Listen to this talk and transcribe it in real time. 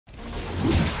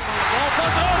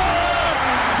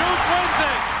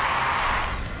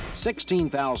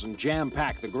16,000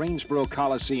 jam-packed the Greensboro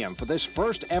Coliseum for this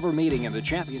first ever meeting in the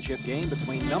championship game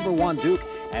between #1 Duke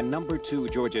and #2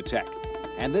 Georgia Tech.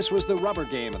 And this was the rubber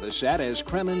game of the set, as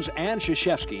Krzyzewski and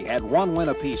Krzyzewski had one win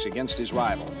apiece against his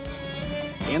rival.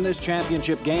 In this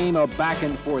championship game, a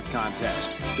back-and-forth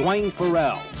contest. Dwayne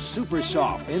Farrell, super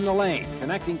soft, in the lane,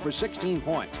 connecting for 16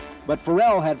 points. But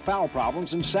Farrell had foul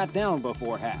problems and sat down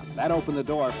before half. That opened the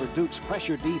door for Duke's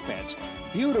pressure defense.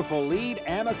 Beautiful lead,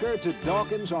 Amaker to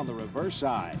Dawkins on the reverse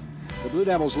side. The Blue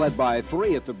Devils led by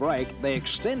 3 at the break. They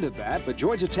extended that, but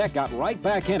Georgia Tech got right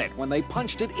back in it when they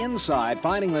punched it inside,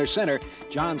 finding their center,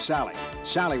 John Salley.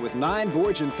 Salley with 9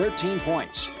 boards and 13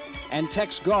 points. And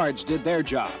Tech's guards did their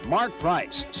job. Mark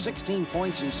Price, 16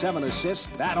 points and 7 assists,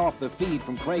 that off the feed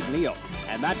from Craig Neal.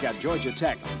 And that got Georgia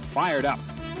Tech fired up.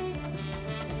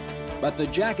 But the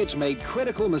Jackets made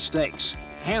critical mistakes.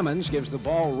 Hammonds gives the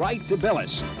ball right to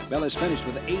Billis. Billis finished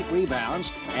with 8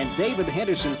 rebounds, and David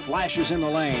Henderson flashes in the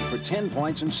lane for 10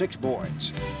 points and 6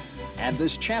 boards. And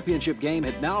this championship game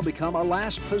had now become a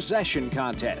last possession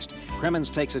contest.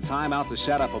 Krzyzewski takes a timeout to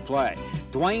set up a play.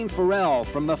 Dwayne Farrell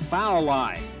from the foul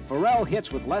line. Farrell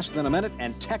hits with less than a minute,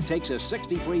 and Tech takes a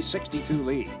 63-62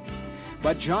 lead.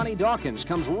 But Johnny Dawkins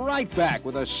comes right back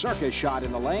with a circus shot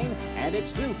in the lane, and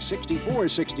it's Duke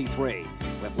 64-63.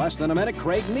 With less than a minute,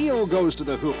 Craig Neal goes to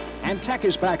the hoop, and Tech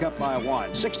is back up by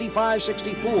 1,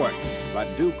 65-64. But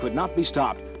Duke could not be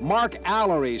stopped. Mark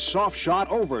Allery's soft shot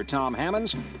over Tom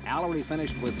Hammonds. Allery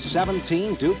finished with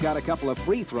 17. Duke got a couple of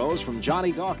free throws from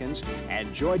Johnny Dawkins,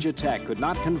 and Georgia Tech could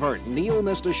not convert. Neal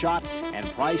missed a shot, and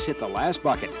Price hit the last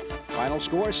bucket. Final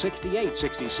score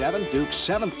 68-67. Duke's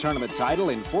 7th tournament title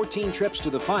in 14 trips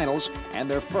to the finals, and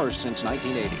their first since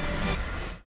 1980.